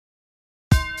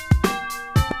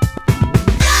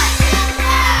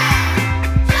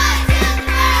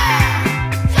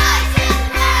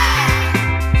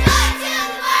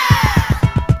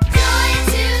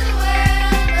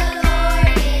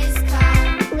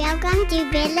to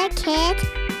Villa Kids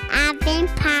Advent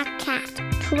Podcast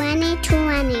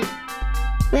 2020,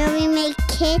 where we make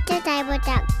kids disciples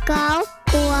that go,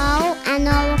 grow, and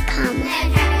overcome.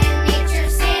 And heaven and nature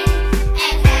sing.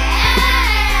 And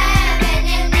heaven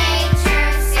and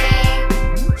nature sing.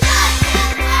 Joy to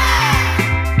the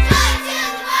world! Joy to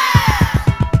the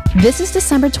world! This is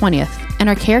December 20th, and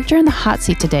our character in the hot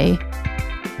seat today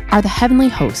are the Heavenly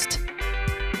Host.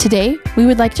 Today, we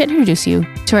would like to introduce you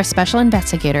to our special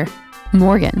investigator,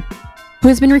 Morgan, who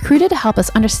has been recruited to help us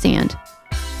understand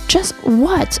just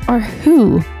what or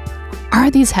who are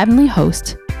these Heavenly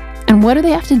Hosts, and what do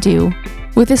they have to do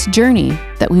with this journey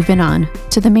that we've been on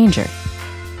to the manger.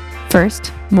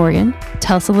 First, Morgan,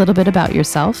 tell us a little bit about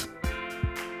yourself.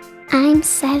 I'm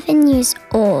 7 years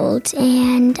old,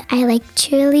 and I like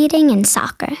cheerleading and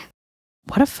soccer.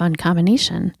 What a fun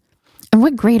combination. And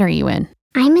what grade are you in?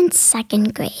 I'm in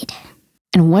 2nd grade.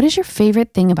 And what is your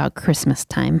favorite thing about Christmas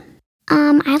time?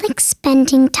 I like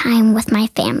spending time with my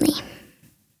family.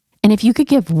 And if you could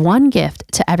give one gift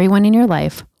to everyone in your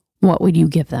life, what would you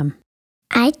give them?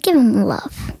 I'd give them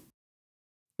love.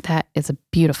 That is a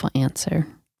beautiful answer.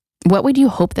 What would you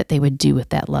hope that they would do with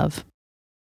that love?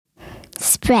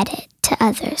 Spread it to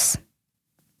others.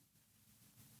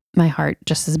 My heart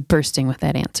just is bursting with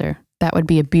that answer. That would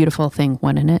be a beautiful thing,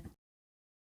 wouldn't it?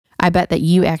 I bet that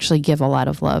you actually give a lot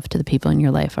of love to the people in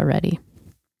your life already.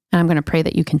 And I'm going to pray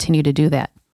that you continue to do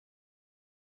that.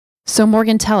 So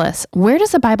Morgan, tell us, where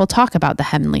does the Bible talk about the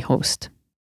Heavenly Host?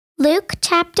 Luke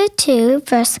chapter 2,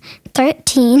 verse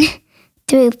 13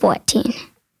 through 14.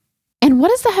 And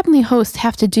what does the Heavenly Host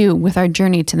have to do with our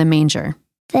journey to the manger?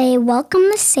 They welcome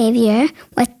the Savior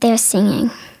with their singing.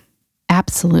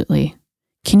 Absolutely.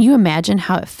 Can you imagine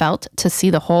how it felt to see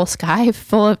the whole sky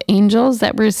full of angels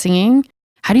that were singing?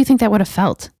 How do you think that would have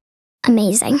felt?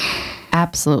 Amazing.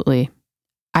 Absolutely.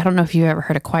 I don't know if you've ever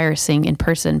heard a choir sing in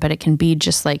person, but it can be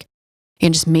just like, you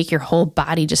can just make your whole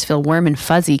body just feel warm and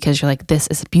fuzzy because you're like, this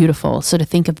is beautiful. So to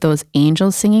think of those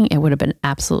angels singing, it would have been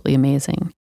absolutely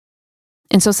amazing.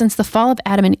 And so since the fall of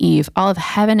Adam and Eve, all of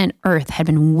heaven and earth had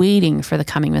been waiting for the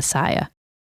coming Messiah,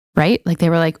 right? Like they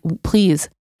were like, please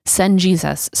send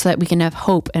Jesus so that we can have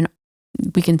hope and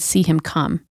we can see him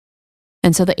come.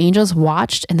 And so the angels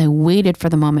watched and they waited for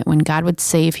the moment when God would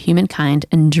save humankind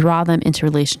and draw them into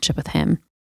relationship with him.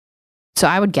 So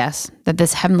I would guess that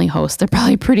this Heavenly Host, they're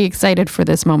probably pretty excited for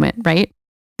this moment, right?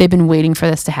 They've been waiting for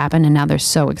this to happen and now they're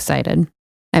so excited.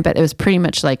 I bet it was pretty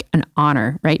much like an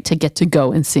honor, right? To get to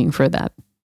go and sing for that.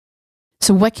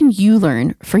 So what can you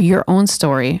learn for your own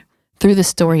story through the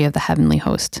story of the Heavenly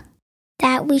Host?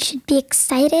 That we should be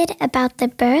excited about the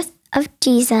birth of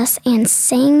Jesus and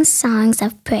sing songs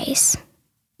of praise.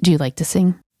 Do you like to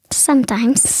sing?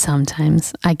 Sometimes.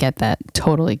 Sometimes. I get that.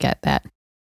 Totally get that.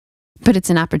 But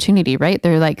it's an opportunity, right?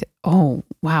 They're like, oh,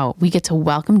 wow, we get to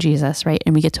welcome Jesus, right?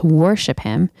 And we get to worship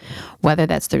him, whether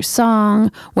that's through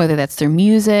song, whether that's through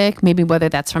music, maybe whether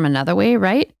that's from another way,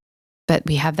 right? But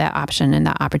we have that option and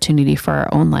that opportunity for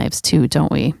our own lives too,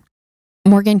 don't we?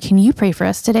 Morgan, can you pray for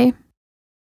us today?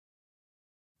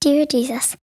 Dear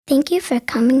Jesus, thank you for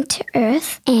coming to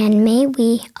earth, and may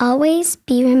we always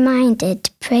be reminded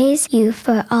to praise you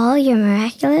for all your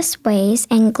miraculous ways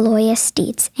and glorious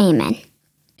deeds. Amen.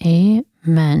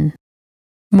 Amen.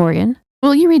 Morgan,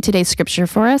 will you read today's scripture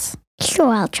for us?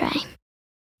 Sure, I'll try.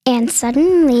 And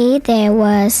suddenly there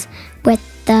was with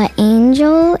the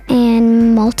angel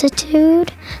and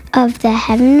multitude of the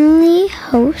heavenly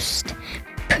host,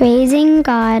 praising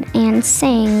God and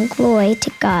saying glory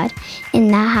to God in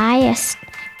the highest,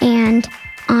 and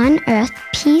on earth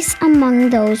peace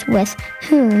among those with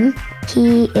whom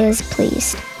he is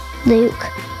pleased. Luke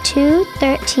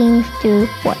 2:13 through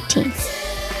 14.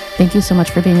 Thank you so much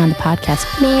for being on the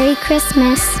podcast. Merry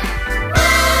Christmas.